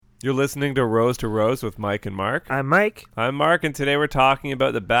You're listening to Rose with Mike and Mark. I'm Mike. I'm Mark, and today we're talking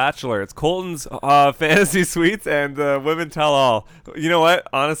about The Bachelor. It's Colton's fantasy suites and Women Tell All. You know what?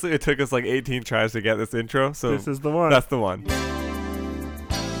 Honestly, it took us like 18 tries to get this intro, so this is the one. That's the one.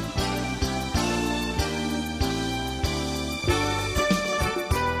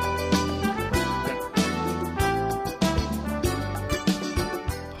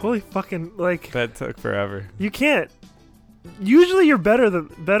 Holy fucking, like... That took forever. You can't. Usually you're better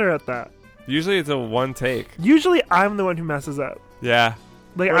at that. Usually it's a one take. Usually I'm the one who messes up. Yeah.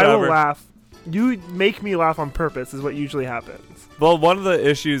 Like, whatever. I will laugh. You make me laugh on purpose is what usually happens. Well, one of the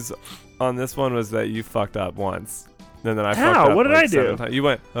issues on this one was that you fucked up once. And then I How? fucked up. What did like I do? 7 times. You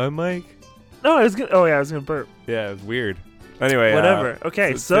went, "Hi, Mike." No, I was gonna burp. Yeah, it was weird. Anyway, Whatever.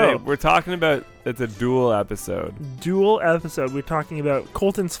 Okay, so so we're talking about, it's a dual episode. dual episode. We're talking about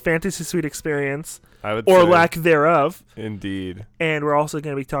Colton's fantasy suite experience, I would or say, lack thereof, indeed. and we're also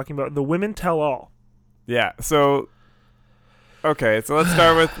going to be talking about the Women Tell All. Yeah. So, okay. So let's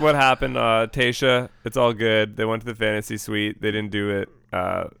start with what happened. Tasha, it's all good. They went to the fantasy suite. They didn't do it.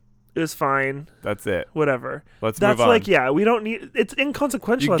 It was fine. That's it. Whatever. Let's That's move on. like, yeah, we don't need. It's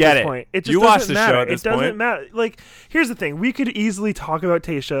inconsequential You at get this it. point. It just You doesn't watched the matter. show at this it doesn't point. matter. Like, here's the thing: we could easily talk about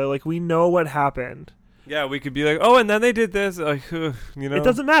Tasha. Like, we know what happened. Yeah, we could be like, oh, and then they did this. Like, you know, It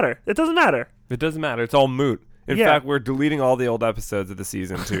doesn't matter. It doesn't matter. It doesn't matter. It's all moot. In Yeah. fact, we're deleting all the old episodes of the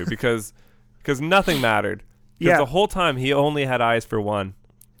season too because nothing mattered. Because Yeah. the whole time he only had eyes for one.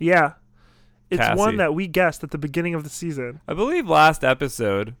 Yeah, it's Cassie. one that we guessed at the beginning of the season. I believe last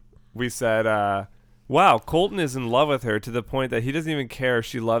episode we said, wow, Colton is in love with her to the point that he doesn't even care if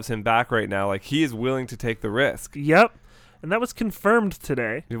she loves him back right now. Like, he is willing to take the risk. Yep, and that was confirmed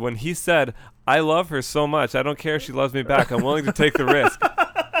today. When he said, I love her so much, I don't care if she loves me back. I'm willing to take the risk.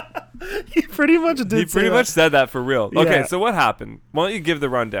 He pretty much did. He pretty much said that for real. Yeah. Okay, so what happened? Why don't you give the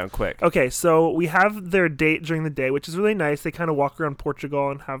rundown quick? Okay, so we have their date during the day, which is really nice. They kind of walk around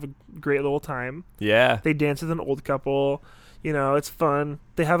Portugal and have a great little time. Yeah. They dance with an old couple. You know, it's fun.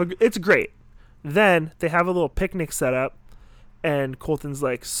 It's great. Then they have a little picnic set up, and Colton's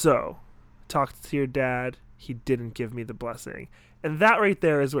like, so, talked to your dad. He didn't give me the blessing. And that right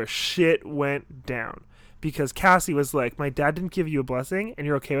there is where shit went down. Because Cassie was like, my dad didn't give you a blessing, and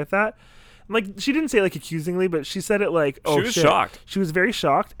you're okay with that? And like, she didn't say it like accusingly, but she said it like, oh, she was shit. shocked. She was very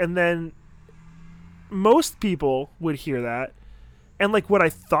shocked. And then most people would hear that. And like, what I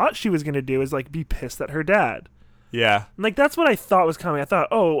thought she was going to do is like be pissed at her dad. Yeah. And like, that's what I thought was coming. I thought,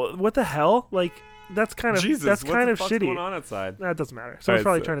 oh, what the hell? Like, that's kind of Jesus, that's what kind the of fuck's shitty. going on outside? That doesn't matter. So I was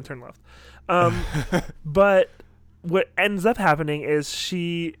Alright, probably trying to turn left. But what ends up happening is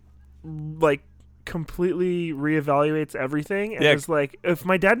she like completely reevaluates everything and is like, if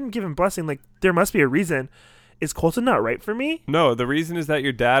my dad didn't give him blessing, like there must be a reason. Is Colton not right for me? No, the reason is that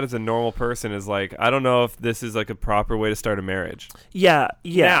your dad is a normal person is like, I don't know if this is like a proper way to start a marriage. Yeah.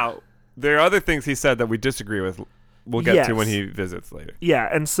 Now, there are other things he said that we disagree with. We'll get to when he visits later. Yeah,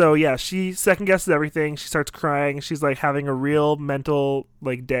 and so yeah, she second guesses everything. She starts crying. She's like having a real mental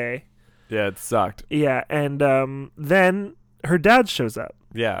like day. Yeah, it sucked. Yeah, and then her dad shows up.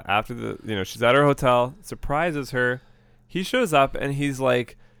 Yeah, after she's at her hotel, surprises her. He shows up and he's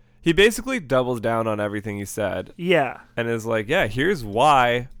like, he basically doubles down on everything he said. Yeah. And is like, yeah, here's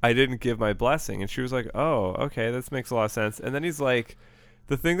why I didn't give my blessing. And she was like, oh, okay, this makes a lot of sense. And then he's like,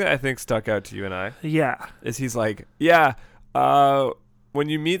 the thing that I think stuck out to you and I. Yeah. Is he's like, yeah, when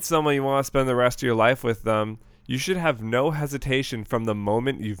you meet someone you want to spend the rest of your life with them, you should have no hesitation from the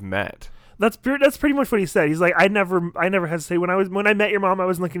moment you've met. That's pretty much what he said. He's like, I never hesitate. When I met your mom, I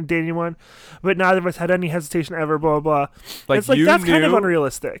wasn't looking to date anyone, but neither of us had any hesitation ever. Blah blah blah. Like, it's like that's kind of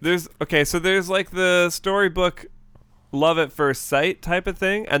unrealistic. There's like the storybook love at first sight type of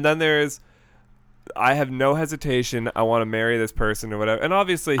thing, and then there's I have no hesitation. I want to marry this person or whatever. And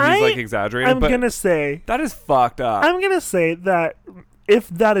obviously he's like exaggerating. I'm gonna say that is fucked up. I'm gonna say that if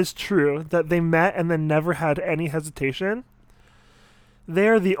that is true, that they met and then never had any hesitation,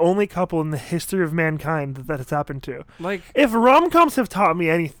 they're the only couple in the history of mankind that has happened to. Like, if rom-coms have taught me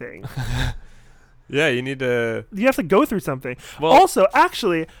anything, yeah, you have to go through something. Well, also,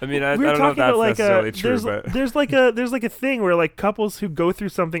 actually, I mean, I don't know if that's necessarily true, but there's like a thing where like couples who go through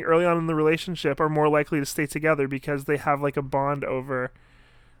something early on in the relationship are more likely to stay together because they have like a bond over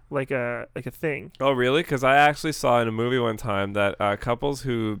like a thing. Oh, really? Because I actually saw in a movie one time that couples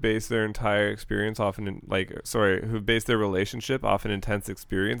who base their entire experience who base their relationship off an intense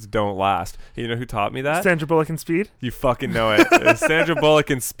experience don't last. You know who taught me that? Sandra Bullock in Speed. You fucking know it. It's Sandra Bullock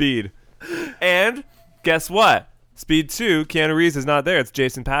in Speed. And guess what? Speed 2, Keanu Reeves is not there. It's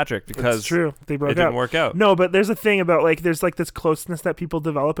Jason Patrick because It's true. They broke it didn't up. work out. No, but there's a thing about like there's like this closeness that people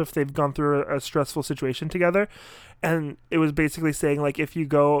develop if they've gone through a stressful situation together, and it was basically saying like if you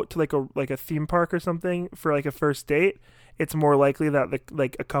go to like a theme park or something for like a first date, it's more likely that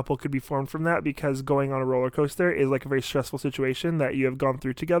like a couple could be formed from that because going on a roller coaster is like a very stressful situation that you have gone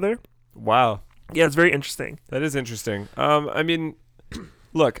through together. Wow. Yeah, it's very interesting. That is interesting. I mean,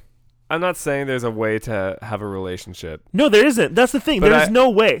 look, I'm not saying there's a way to have a relationship. No, there isn't. That's the thing. But There's no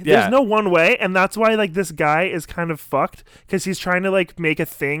way. Yeah. There's no one way, and that's why like this guy is kind of fucked because he's trying to like make a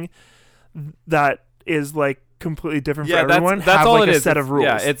thing that is like completely different for everyone. That's have all like it a is. set of rules.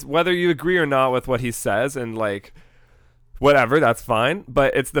 Yeah, it's whether you agree or not with what he says and like whatever, that's fine.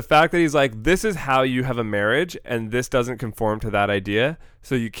 But it's the fact that he's like, this is how you have a marriage, and this doesn't conform to that idea,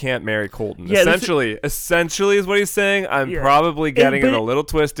 so you can't marry Colton. Yeah, essentially is what he's saying. I'm probably getting it a little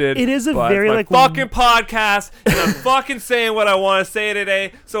twisted. It is a but very it's my fucking podcast, and I'm fucking saying what I want to say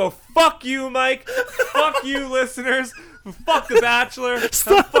today. So fuck you, Mike. Fuck you, listeners. Fuck The Bachelor.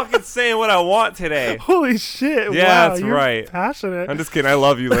 I'm fucking saying what I want today. Holy shit! Yeah, wow, that's you're right. Passionate. I'm just kidding. I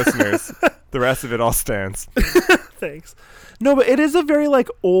love you, listeners. The rest of it all stands. Thanks. No, but it is a very like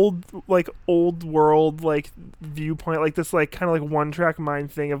old world like viewpoint, like this like kind of like one track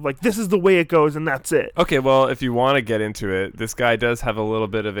mind thing of like this is the way it goes and that's it. Okay, well, if you want to get into it, this guy does have a little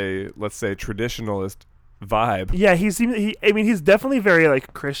bit of a, let's say, traditionalist vibe. Yeah, he's definitely very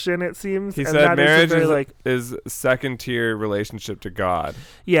like Christian. It seems He and said that marriage very, like, is second tier relationship to God.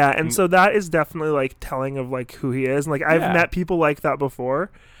 yeah, and so that is definitely like telling of like who he is. And like I've met people like that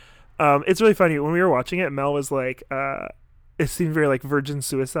before. It's really funny when we were watching it. Mel was like, it seemed very like virgin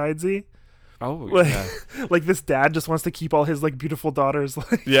suicide-y. Oh, Like, yeah. like this dad just wants to keep all his like beautiful daughters.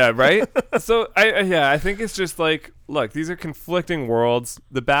 Like, Yeah, right? So, I think it's just like, look, these are conflicting worlds.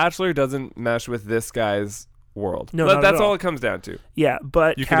 The Bachelor doesn't mesh with this guy's world. No, But not that's at all. all it comes down to. yeah,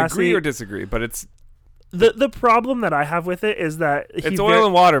 but You Cassie, can agree or disagree, but it's the problem that I have with it is that it's oil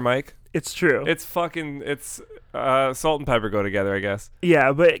and water, Mike. it's true. It's salt and pepper go together, I guess.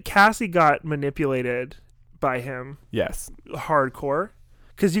 Yeah, but Cassie got manipulated by him Yes. hardcore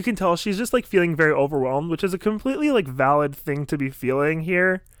because you can tell she's just like feeling very overwhelmed, which is a completely like valid thing to be feeling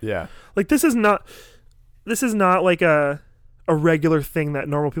here. Yeah. Like this is not like a regular thing that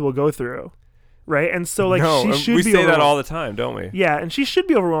normal people go through, right? And so like no, she should we be say that overwhelmed. all the time, don't we? Yeah, and she should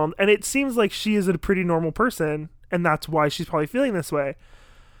be overwhelmed, and it seems like she is a pretty normal person, and that's why she's probably feeling this way.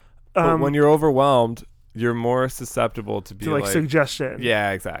 But when you're overwhelmed, you're more susceptible to be to like suggestion.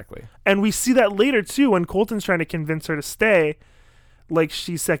 Yeah, exactly. And we see that later too when Colton's trying to convince her to stay. Like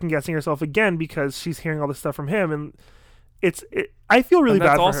she's second guessing herself again because she's hearing all this stuff from him, and I feel really and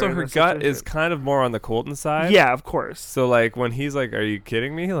that's bad. also for her, her in this gut situation. is kind of more on the Colton side. Yeah, of course. So like when he's like, "Are you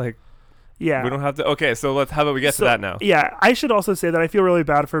kidding me?" Like, Yeah, we don't have to. Okay, so how about we get to that now? Yeah, I should also say that I feel really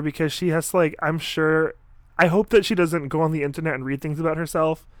bad for her because she has to, like, I hope that she doesn't go on the internet and read things about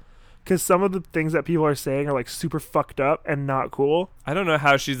herself. Because some of the things that people are saying are like super fucked up and not cool. I don't know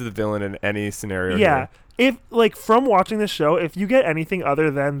how she's the villain in any scenario. Yeah. Here. If like from watching this show, if you get anything other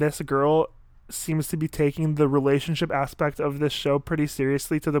than this girl seems to be taking the relationship aspect of this show pretty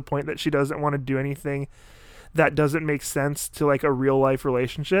seriously to the point that she doesn't want to do anything that doesn't make sense to like a real life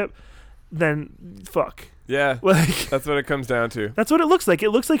relationship, then fuck. Yeah. Like That's what it comes down to. that's what it looks like.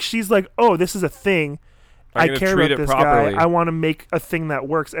 It looks like she's like, oh, this is a thing. I'm I gonna care treat about it this properly. guy. I want to make a thing that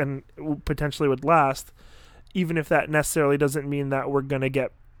works and potentially would last, even if that necessarily doesn't mean that we're going to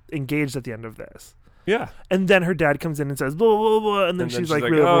get engaged at the end of this. Yeah. And then her dad comes in and says, blah, blah, blah, and then she's like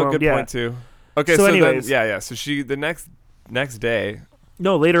really "Oh, overwhelmed. good Yeah. point too." Okay, So so anyways. then, yeah. So she the next day.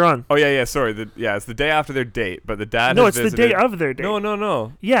 No, later on. Oh yeah. Sorry. It's the day after their date, but the dad. No, has it's the day visited- of their date.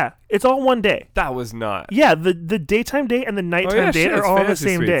 No. Yeah, it's all one day. That was not. Yeah, the daytime date and the nighttime date shit, are it's all on the fantasy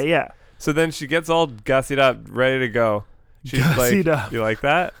same suites. day. Yeah. So then she gets all gussied up, ready to go. She's Gussied like, up. "You like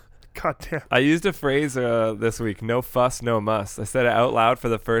that?" God damn. I used a phrase this week: "No fuss, no muss." I said it out loud for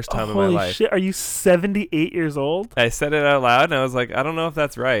the first time in my Holy life. shit, are you 78 years old? I said it out loud, and I was like, "I don't know if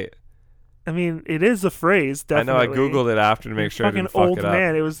that's right." I mean, it is a phrase, definitely. I know. I googled it after to make sure I Fucking didn't fuck old it up.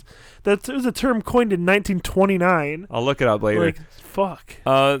 man. It was a term coined in 1929. I'll look it up later. Like, fuck.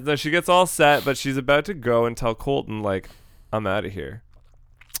 Then she gets all set, but she's about to go and tell Colton, like, "I'm out of here."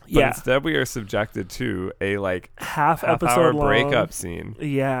 But Yeah. instead, we are subjected to a Half half-hour episode long breakup scene.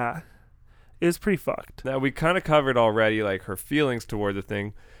 Yeah. It was pretty fucked. Now, we kind of covered already, like, her feelings toward the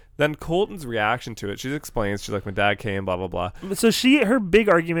thing. Then Colton's reaction to it. She explains. She's like, "My dad came, blah, blah, blah." So her big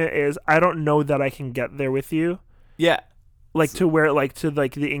argument is, I don't know that I can get there with you. Yeah. Like to where, like to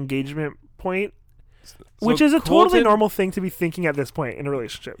like the engagement point. Which So is a totally Colton- normal thing to be thinking at this point in a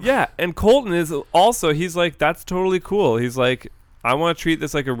relationship. Yeah, and Colton is also, he's like, that's totally cool. He's like, I want to treat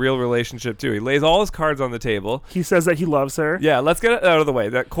this like a real relationship too. He lays all his cards on the table. He says that he loves her. Yeah, let's get it out of the way.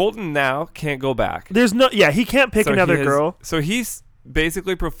 That Colton now can't go back. He can't pick another girl. So he's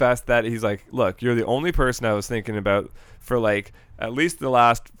basically professed that he's like, look, you're the only person I was thinking about for like at least the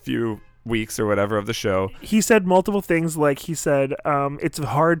last few weeks or whatever of the show. He said multiple things, like he said, it's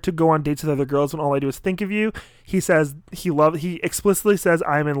hard to go on dates with other girls when all I do is think of you. He says he explicitly says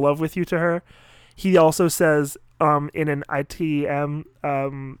I'm in love with you to her. He also says in an ITM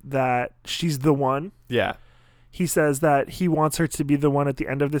that she's the one. Yeah. He says that he wants her to be the one at the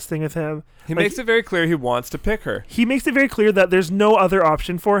end of this thing with him. He makes it very clear he wants to pick her. He makes it very clear that there's no other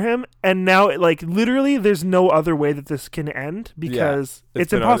option for him, and now, like, literally, there's no other way that this can end because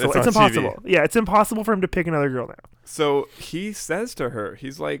it's impossible. It's impossible. TV. Yeah, it's impossible for him to pick another girl now. So he says to her,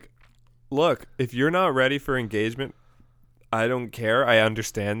 he's like, look, if you're not ready for engagement, I don't care. I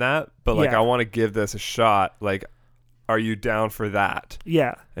understand that, but like, I want to give this a shot. Like, are you down for that?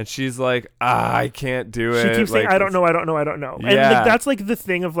 Yeah. And she's like, I can't do it. She keeps saying, like, I don't know. Yeah. And like, that's like the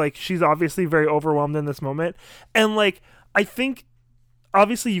thing of like, she's obviously very overwhelmed in this moment. And like, I think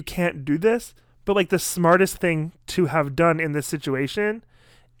obviously you can't do this, but like the smartest thing to have done in this situation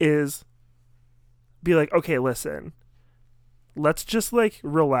is be like, okay, listen, let's just like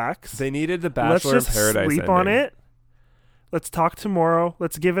relax. They needed the Bachelor Let's in just Paradise sleep ending. on it. Let's talk tomorrow.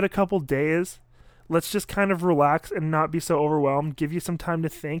 Let's give it a couple days. Let's just kind of relax and not be so overwhelmed. Give you some time to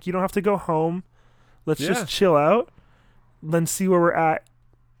think. You don't have to go home. Let's just chill out. Then see where we're at.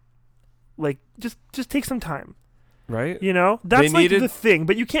 Like, just take some time. Right? You know? That's like the thing.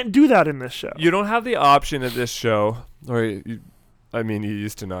 But you can't do that in this show. You don't have the option at this show. Or, you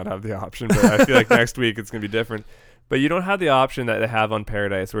used to not have the option, but I feel like next week it's going to be different. But you don't have the option that they have on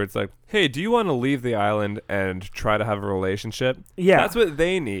Paradise where it's like, hey, do you want to leave the island and try to have a relationship? Yeah. That's what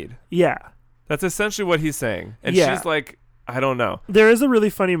they need. Yeah. That's essentially what he's saying. And she's like, I don't know. There is a really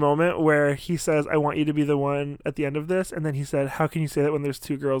funny moment where he says, I want you to be the one at the end of this. And then he said, how can you say that when there's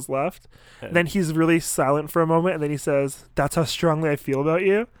two girls left? Then he's really silent for a moment. And then he says, that's how strongly I feel about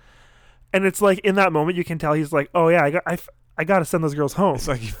you. And it's like in that moment, you can tell he's like, oh, yeah, I got to send those girls home. It's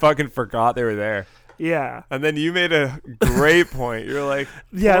like he fucking forgot they were there. Yeah. And then you made a great point. You're like,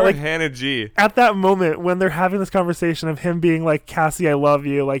 like Hannah G. At that moment when they're having this conversation of him being like, Cassie, I love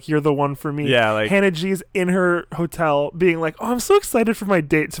you. Like, you're the one for me. Yeah. Like Hannah G's in her hotel being like, oh, I'm so excited for my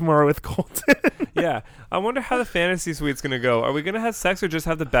date tomorrow with Colton. Yeah. I wonder how the fantasy suite's going to go. Are we going to have sex or just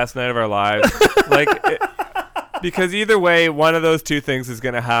have the best night of our lives? Because either way, one of those two things is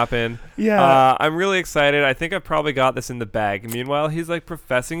going to happen. Yeah. I'm really excited. I think I've probably got this in the bag. Meanwhile, he's like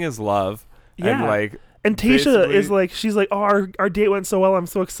professing his love. Yeah. And Tayshia is like, she's like, oh, our date went so well. I'm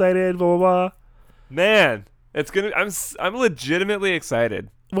so excited. Blah, blah, blah. Man, it's going to, I'm legitimately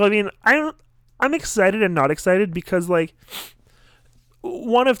excited. Well, I mean, I'm excited and not excited because like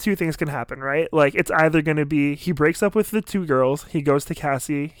one of two things can happen, right? Like it's either going to be, he breaks up with the two girls. He goes to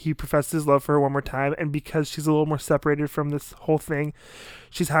Cassie. He professes his love for her one more time. And because she's a little more separated from this whole thing,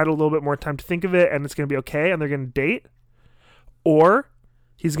 she's had a little bit more time to think of it and it's going to be okay. And they're going to date. Or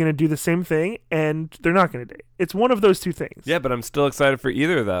he's going to do the same thing, and they're not going to date. It's one of those two things. Yeah, but I'm still excited for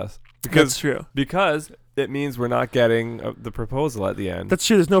either of those. That's true. Because it means we're not getting the proposal at the end. That's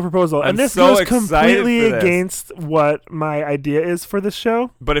true. There's no proposal. And this so goes completely for against what my idea is for this show.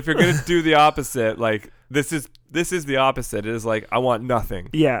 But if you're going to do the opposite, like, this is the opposite. It is like, I want nothing.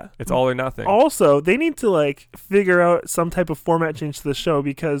 Yeah. It's all or nothing. Also, they need to like figure out some type of format change to the show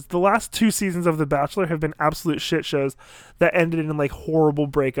because the last 2 seasons of The Bachelor have been absolute shit shows that ended in like horrible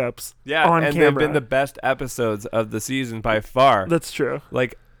breakups on and camera. they've been the best episodes of the season by far. That's true.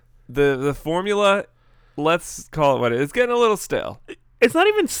 Like, the formula, let's call it what it is, getting a little stale. It's not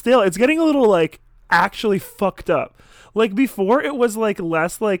even stale. It's getting a little like actually fucked up. Like before, it was like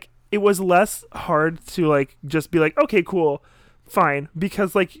less like, it was less hard to like just be like, okay, cool, fine,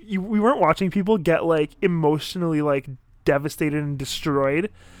 because like we weren't watching people get like emotionally like devastated and destroyed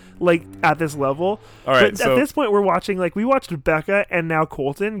like at this level. All right, but so at this point we're watching like, we watched Becca and now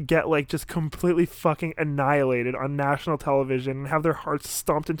Colton get like just completely fucking annihilated on national television and have their hearts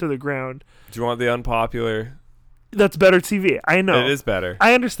stomped into the ground. do you want the unpopular? That's better TV. I know. It is better.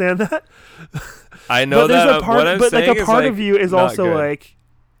 I understand that. I know but there's that. a part, what I'm but like saying a part is, of you is not also good.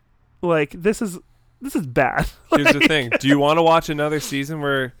 like this is bad. Here's the thing. Do you want to watch another season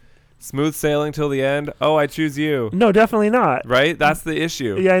where smooth sailing till the end? Oh, I choose you. No, definitely not. Right? That's the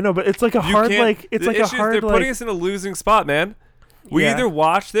issue. Yeah, I know, but it's like a You hard can't- like it's the like a issue is hard they're like putting us in a losing spot, man. We Yeah. either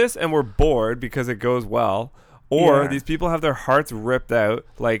watch this and we're bored because it goes well, Or Yeah. these people have their hearts ripped out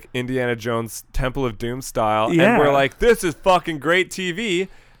like Indiana Jones Temple of Doom style. Yeah. And we're like, this is fucking great TV,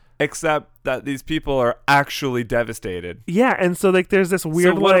 except that these people are actually devastated. Yeah, and so like there's this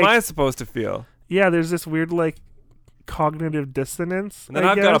weird so what like am I supposed to feel? yeah, there's this weird like cognitive dissonance. And then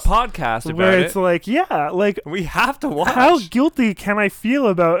I I've got a guess, podcast about where it. it's like, yeah, like We have to watch. how guilty can I feel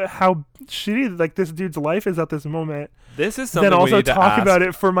about how shitty like this dude's life is at this moment? This is something Then we also need to talk ask. about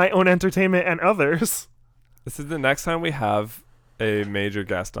it for my own entertainment and others. This is the next time we have a major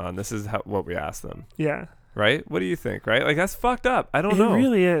guest on. This is what we ask them, Yeah, right? What do you think, right? Like, that's fucked up. I don't it know.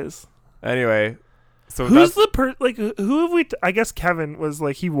 really is. Anyway, so Who's that's, the like? Who have we? I guess Kevin was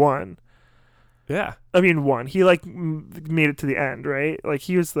like he won. yeah. I mean, won. He like made it to the end, right? Like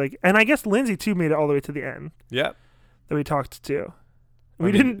he was like, and I guess Lindsay too made it all the way to the end Yep. that we talked to. I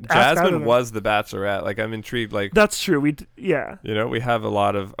We mean, didn't. ask either of Jasmine them. was the Bachelorette. Like, I'm intrigued. Like, That's true. Yeah. you know, we have a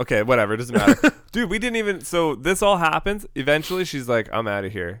lot of. Okay, whatever. It doesn't matter. Dude, we didn't even. So this all happens. Eventually, she's like, I'm out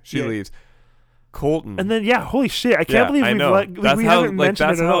of here. She Yeah. leaves. Colton. And then yeah, holy shit! I can't yeah, believe I we've know. That's we how haven't mentioned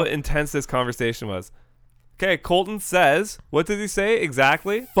that's it at how all. intense this conversation was. Okay, Colton says, what does he say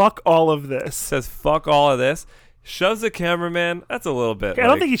exactly? Fuck all of this. Says fuck all of this. Shoves the cameraman. That's a little bit. I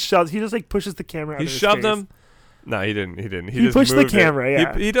don't think he shoves. He just like pushes the camera. Out he of his shoved face. him. No, he didn't. He didn't. He just pushed the moved it. camera,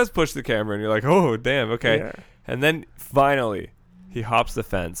 yeah. He does push the camera, and you're like, oh damn, okay. Yeah. And then finally, he hops the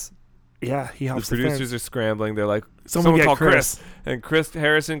fence. Yeah, he The hops the producers fence. are scrambling. They're like, Someone get call Chris. And Chris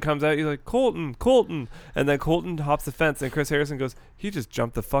Harrison comes out. He's like, Colton. And then Colton hops the fence, and Chris Harrison goes, he just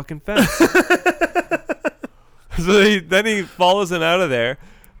jumped the fucking fence. So then he follows him out of there.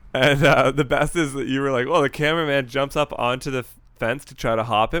 And the best is that you were like, well, the cameraman jumps up onto the fence to try to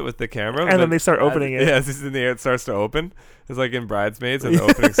hop it with the camera. And then they start opening it. Yeah, as he's in the air, it starts to open. It's like in Bridesmaids in the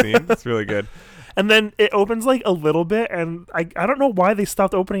opening scene. It's really good. And then it opens like a little bit, and I don't know why they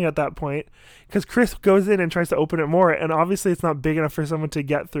stopped opening at that point, because Chris goes in and tries to open it more, and obviously it's not big enough for someone to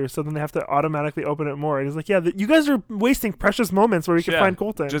get through, so then they have to automatically open it more. And he's like, yeah, you guys are wasting precious moments where we can Yeah, find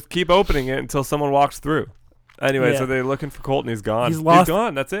Colton. Just keep opening it until someone walks through. Anyway, Yeah. so they're looking for Colton. He's gone. He's lost.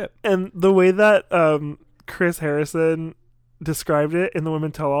 gone. That's it. And the way that Chris Harrison described it in The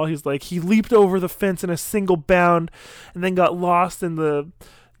Women Tell All, he's like, he leaped over the fence in a single bound and then got lost in the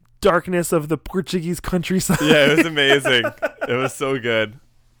darkness of the Portuguese countryside. Yeah, it was amazing. It was so good.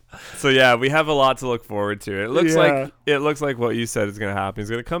 So yeah, we have a lot to look forward to. It looks like what you said is going to happen. He's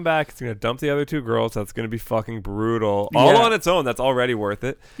going to come back. He's going to dump the other two girls. That's going to be fucking brutal. All Yeah. on its own. That's already worth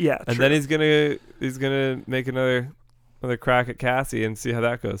it. Yeah, And true. then he's gonna make another crack at Cassie and see how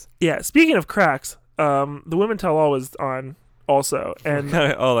that goes. Yeah, speaking of cracks, The Women Tell All was on also, and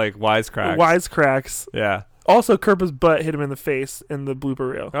Like wisecracks. Wisecracks. Yeah. Also, Kerpa's butt hit him in the face in the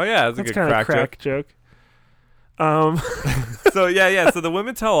blooper reel. Oh yeah, that's a That's good kind of crack joke. joke. So yeah. So the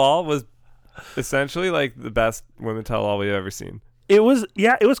Women Tell All was essentially like the best Women Tell All we've ever seen. It was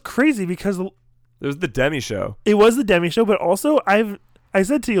crazy because It was the Demi show. it was the Demi show, but also I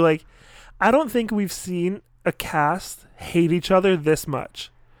said to you, like, I don't think we've seen a cast hate each other this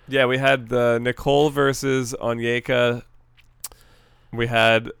much. Yeah, we had the Nicole versus Onyeka. We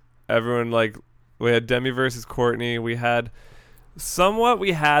had everyone like we had Demi versus Courtney. We had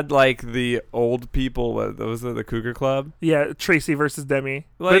like the old people. Those are the Cougar Club. Yeah, Tracy versus Demi.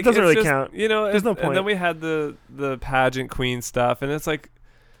 Like, But it doesn't it's really just, count. You know, There's no And point. then we had the pageant queen stuff, and it's like,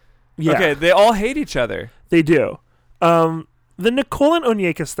 Yeah, okay, they all hate each other. they do. The Nicole and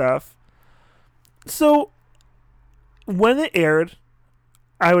Onyeka stuff. So when it aired,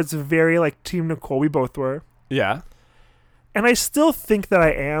 I was very like Team Nicole. We both were. Yeah. And I still think that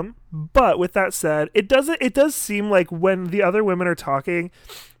I am, but with that said, it does seem like when the other women are talking,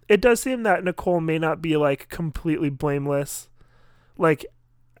 it does seem that Nicole may not be like completely blameless, like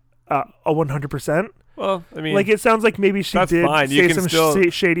a 100%. Well, I mean, Like it sounds like maybe she that's did fine. You say can some still-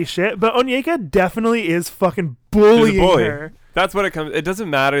 shady shit, but Onyeka definitely is fucking she's a bullying bully. her. That's what it comes. It doesn't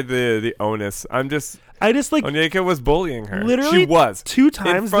matter the onus. I just like Onyeka was bullying her. literally she was two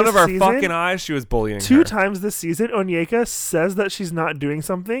times in front this of our season, fucking eyes. She was bullying Two her. times this season, Onyeka says that she's not doing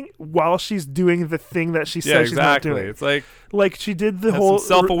something while she's doing the thing that she Yeah, says she's not exactly. doing. It's like Like she did the Have whole some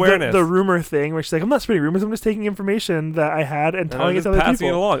self-awareness. the rumor thing where she's like, I'm not spreading rumors, I'm just taking information that I had and and telling I'm it just to other passing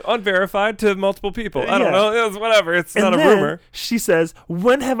it people. along, unverified to multiple people. I don't Yeah. know. It's whatever. It's And not a then rumor. she says,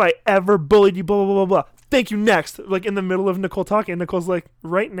 when have I ever bullied you? Blah blah blah blah blah. Thank you. Next, like in the middle of Nicole talking, Nicole's like,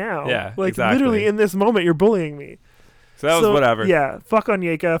 right now, Yeah, like exactly. literally in this moment, you're bullying me. So that was whatever. Yeah, fuck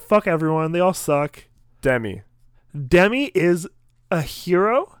Onyeka, fuck everyone. They all suck. Demi. Demi is a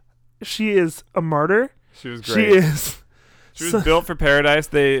hero. She is a martyr. She was She great. is. She was so- built for Paradise.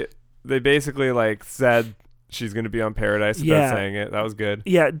 They basically like said she's going to be on Paradise without Yeah. saying it. That was good.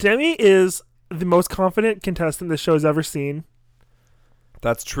 Yeah, Demi is the most confident contestant the show's ever seen.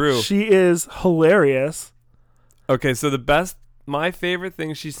 That's true. She is hilarious. Okay, so my favorite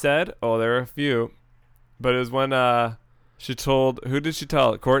thing she said, there are a few, but it was when she told, who did she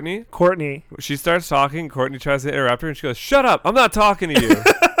tell? Courtney? Courtney. She starts talking, Courtney tries to interrupt her, and she goes, "Shut up, I'm not talking to you."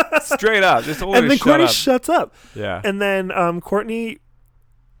 Straight up, just told her And to then shut Courtney up. shuts up. Yeah. And then Courtney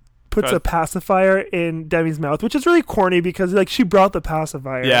puts Tries- a pacifier in Demi's mouth, which is really corny because like she brought the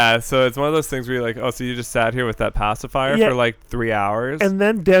pacifier. Yeah, so it's one of those things where you're like, oh, so you just sat here with that pacifier Yeah. for like 3 hours? And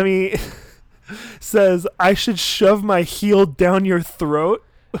then Demi says, "I should shove my heel down your throat."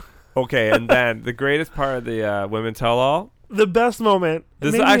 Okay, and then the greatest part of the Women Tell All. The best moment.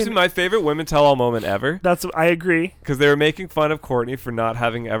 This is Maybe- actually my favorite Women Tell All moment ever. I agree. Because they were making fun of Courtney for not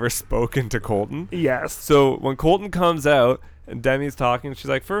having ever spoken to Colton. Yes. So when Colton comes out and Demi's talking, she's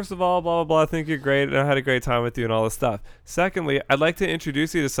like, "First of all, blah, blah, blah, I think you're great, and I had a great time with you and all this stuff. Secondly, I'd like to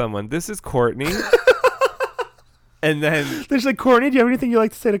introduce you to someone. This is Courtney." And then There's like, "Courtney, do you have anything you'd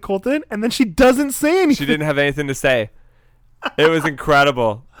like to say to Colton?" And then she doesn't say anything. she didn't have anything to say. It was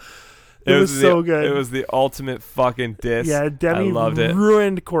incredible. It was so good. It was the ultimate fucking diss. Yeah, Demi I loved it.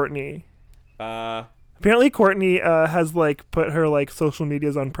 ruined Courtney. Uh, Apparently, Courtney has like put her like social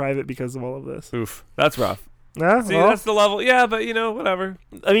medias on private because of all of this. oof, that's rough. Yeah, See, well, that's the level. Yeah, but whatever.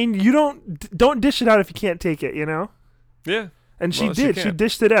 I mean, you don't dish it out if you can't take it, you know. Yeah, And she Well, she did. She can't.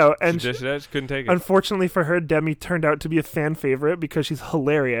 dished it out, and she dished it out. She couldn't take it. unfortunately for her, Demi turned out to be a fan favorite because she's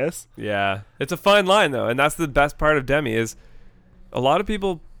hilarious. Yeah, it's a fine line though, and that's the best part of Demi is a lot of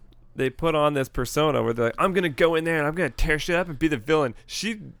people, they put on this persona where they're like, "I'm gonna go in there and I'm gonna tear shit up and be the villain."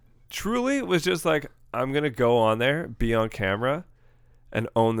 She truly was just like, "I'm gonna go on there, be on camera, and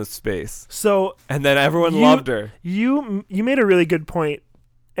own the space." So And then everyone You- loved her. you made a really good point,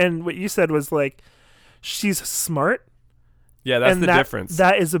 and what you said was like, she's smart. Yeah, that's and the difference.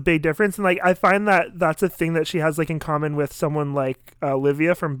 That is a big difference, and like I find that that's a thing that she has like in common with someone like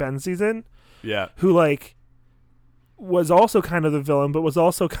Olivia from Ben's season, Yeah, who like was also kind of the villain, but was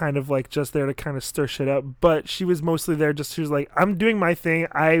also kind of like just there to kind of stir shit up. But she was mostly there just she was like, "I'm doing my thing.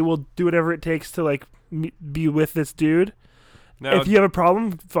 I will do whatever it takes to like be with this dude. now If you have a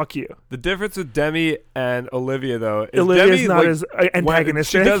problem, fuck you." the difference with Demi and Olivia though is Olivia's Demi, not like, as when-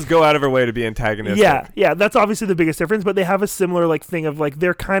 antagonistic. She does go out of her way to be antagonistic. Yeah, that's obviously the biggest difference. But they have a similar like thing of like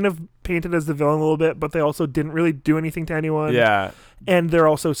they're kind of painted as the villain a little bit, but they also didn't really do anything to anyone. Yeah, and they're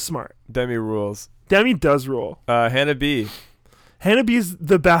also smart. Demi rules. Demi does rule. Hannah B. Hannah B's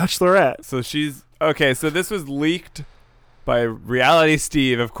the Bachelorette. So she's okay. So this was leaked by Reality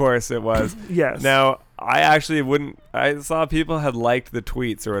Steve, of course it was. Yes. Now I actually wouldn't. I saw people had liked the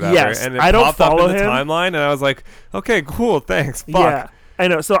tweets or whatever, Yes, and it I don't popped up follow in the him. timeline, and I was like, okay, cool, thanks. Fuck. Yeah, I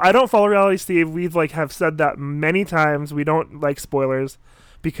know. So I don't follow Reality Steve. We've like have said that many times. We don't like spoilers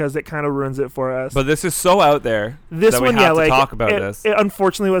because it kind of ruins it for us. But this is so out there. this that we one, have yeah, to like talk about it, this. it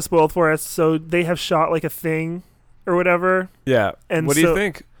unfortunately was spoiled for us. So they have shot like a thing or whatever. Yeah. And what do you so-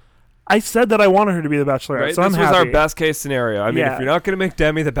 think? I said that I wanted her to be the Bachelorette, Right? so This I'm was happy. our best case scenario. I mean, Yeah. if you're not going to make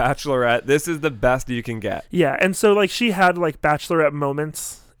Demi the Bachelorette, this is the best you can get. Yeah, and so like she had like Bachelorette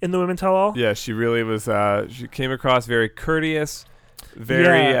moments in the Women Tell All. Yeah, she really was. She came across very courteous,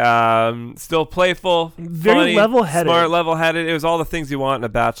 very still playful, Very funny, level-headed. smart, level-headed. It was all the things you want in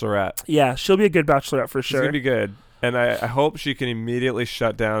a Bachelorette. Yeah, she'll be a good Bachelorette for She's sure. gonna be good, and I hope she can immediately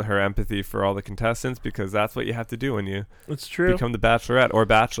shut down her empathy for all the contestants because that's what you have to do when you It's true. become the Bachelorette or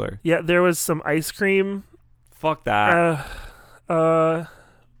Bachelor. Yeah, there was some ice cream. Fuck that.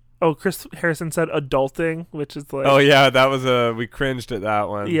 Chris Harrison said adulting, which is like, Oh yeah, that was we cringed at that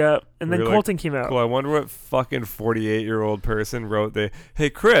one. yeah. And We then were like, Colton came out. Cool. I wonder what fucking 48-year-old person wrote hey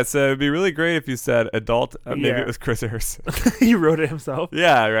Chris, it'd be really great if you said adult. Maybe Yeah. it was Chris Harrison. He wrote it himself.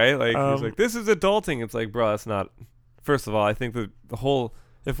 Yeah, right. Like he's Um, like, this is adulting. It's like, bro, that's not. First of all, I think the whole.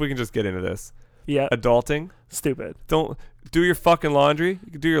 If we can just get into this, Yeah, adulting. stupid. Don't do your fucking laundry.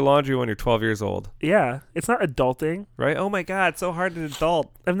 You can do your laundry when you're 12 years old, Yeah, it's not adulting. right? Oh my god, it's so hard to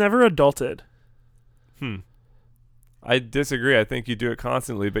adult. I've never adulted. I disagree. I think you do it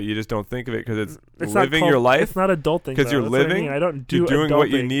constantly, but you just don't think of it because it's It's not living called- your life. It's not adulting 'Cause though. you're That's what I living, mean. I don't do You're doing adulting. what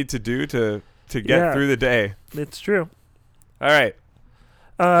you need to do to get Yeah. through the day. It's true. All right.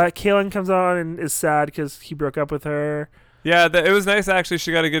 Kaylin comes on and is sad because he broke up with her. Yeah, it was nice actually.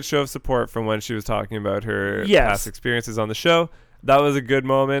 She got a good show of support from when she was talking about her Yes. past experiences on the show. That was a good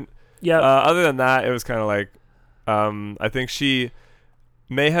moment. Yeah, Other than that, it was kind of like I think she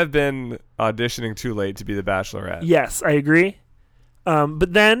may have been auditioning too late to be the Bachelorette. yes, I agree.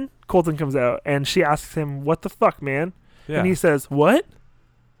 But then Colton comes out and she asks him, "What the fuck, man?" Yeah. And he says, "What?"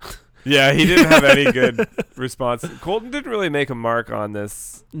 Yeah, he didn't have any good response. Colton didn't really make a mark on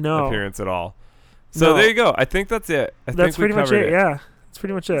this No. appearance at all. So No. there you go. I think that's it. I That's think we pretty much covered it. Yeah, that's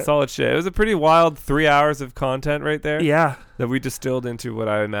pretty much it. Solid shit. It was a pretty wild 3 hours of content right there. Yeah. That we distilled into what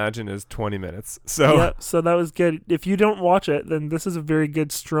I imagine is 20 minutes. So Yeah, so that was good. If you don't watch it, then this is a very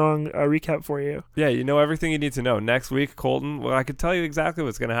good, strong recap for you. yeah, you know everything you need to know. Next week, Colton, well, I could tell you exactly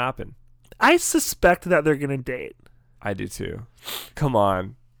what's going to happen. I suspect that they're gonna date. I do too. Come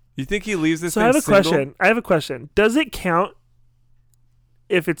on. You think he leaves this So thing I have a single? question. I have a question. Does it count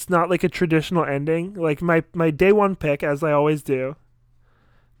if it's not like a traditional ending? Like my day one pick, as I always do.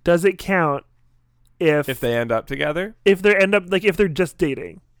 Does it count if If they end up together? if they end up like if they're just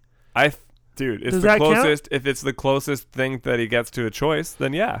dating? Dude, it's Does the that count? closest. If it's the closest thing that he gets to a choice,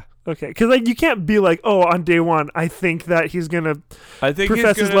 then yeah. Okay, because like you can't be like, oh, on day one, I think that he's gonna I think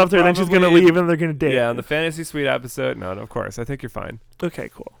profess he's his love to her, then she's gonna probably- leave, and they're gonna date. Yeah, on the Fantasy Suite episode. No, of course. I think you're fine. Okay,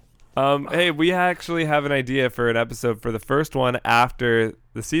 cool. Hey, we actually have an idea for an episode for the first one after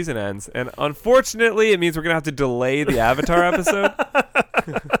the season ends, and unfortunately, it means we're gonna have to delay the Avatar episode.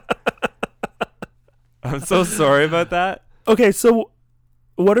 I'm so sorry about that. Okay, so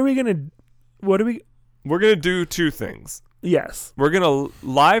what are we gonna? What are we? We're gonna do two things. Yes, We're gonna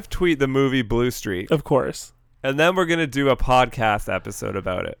live tweet the movie Blue Streak, of course. and then we're gonna do a podcast episode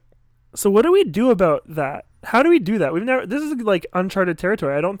about it. So what do we do about that? How do we do that? We've never. This is like uncharted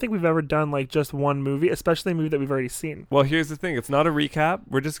territory. I don't think we've ever done like just one movie, especially a movie that we've already seen. Well, here's the thing. It's not a recap.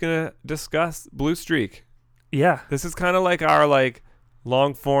 We're just gonna discuss Blue Streak. Yeah. This is kind of like our like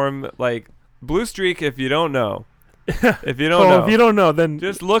long form like Blue Streak. If you don't know, if you don't know, If you don't know, then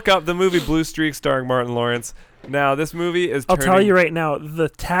just look up the movie Blue Streak starring Martin Lawrence. Now, this movie is. I'll tell you right now. The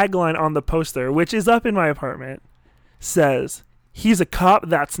tagline on the poster, which is up in my apartment, says, "He's a cop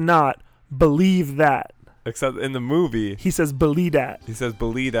that's not. Believe that." Except in the movie, He says, "Believe that." he says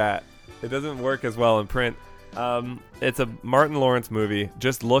 "believe that." It doesn't work as well in print. It's a Martin Lawrence movie.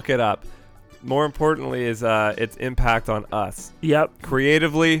 Just look it up. More importantly, is its impact on us Yep.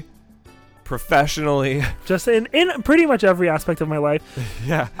 creatively, professionally. Just in pretty much every aspect of my life.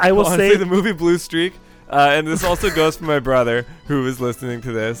 Yeah, I will honestly, say- the movie Blue Streak. And this also goes for my brother who is listening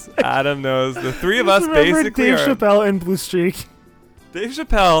to this. Adam knows the three of us Remember basically Dave are Chappelle and Blue Streak. Dave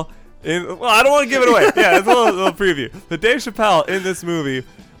Chappelle well, I don't want to give it away. Yeah, it's a little preview. The Dave Chappelle in this movie,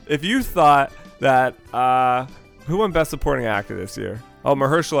 if you thought that who won Best Supporting Actor this year? Oh,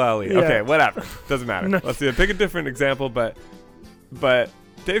 Mahershala Ali. Yeah. Okay, whatever. Doesn't matter. No. Let's see. Pick a different example, but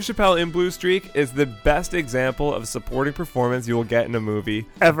Dave Chappelle in Blue Streak is the best example of supporting performance you will get in a movie,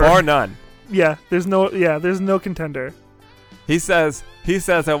 Ever. bar none. Yeah, there's no contender. He says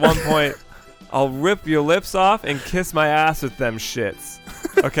at one point, "I'll rip your lips off and kiss my ass with them shits."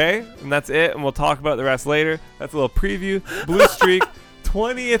 Okay? And that's it, and we'll talk about the rest later. That's a little preview. Blue Streak,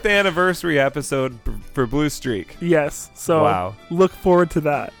 20th anniversary episode for Blue Streak. Yes. So Wow. look forward to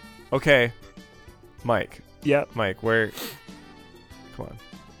that. Okay. Mike, Yep. where... Come on.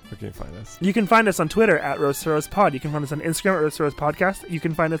 Where can you find us? You can find us on Twitter at Roast to Roast Pod. You can find us on Instagram at Roast to Roast Podcast. You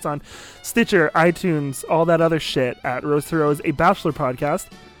can find us on Stitcher, iTunes, all that other shit at Roast to Roast, a Bachelor podcast.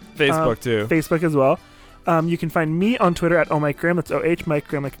 Facebook, too. Facebook as well. You can find me on Twitter at OhMikeGraham. That's OH Mike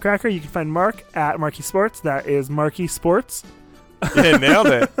Graham like a cracker. You can find Mark at Marky Sports. That is Marky Sports. Yeah, nailed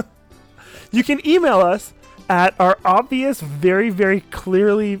it. You can email us at our obvious, very, very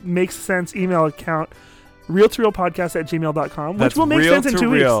clearly makes sense email account, realtorealpodcast@gmail.com, which That's will make real sense in to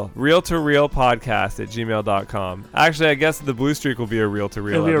 2 real. weeks. Real to real podcast@gmail.com. Actually, I guess the Blue Streak will be a real to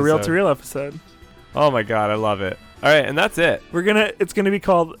real It'll be a real episode. to real episode. Oh my god, I love it. All right, and that's it. It's gonna be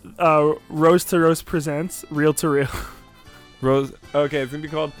called Rose to Rose presents Real to Real. Okay, it's gonna be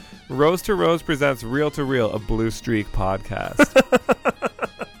called Rose to Rose presents Real to Real, a Blue Streak podcast.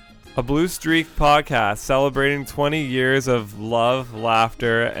 A Blue Streak podcast celebrating 20 years of love,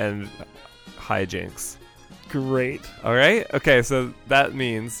 laughter, and hijinks. Great. All right. Okay, so that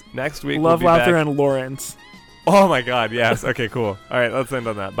means next week Love, we'll be laughter, back. and Lawrence. Oh my God, yes. Okay, cool. All right, let's end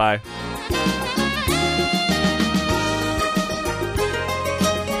on that. Bye.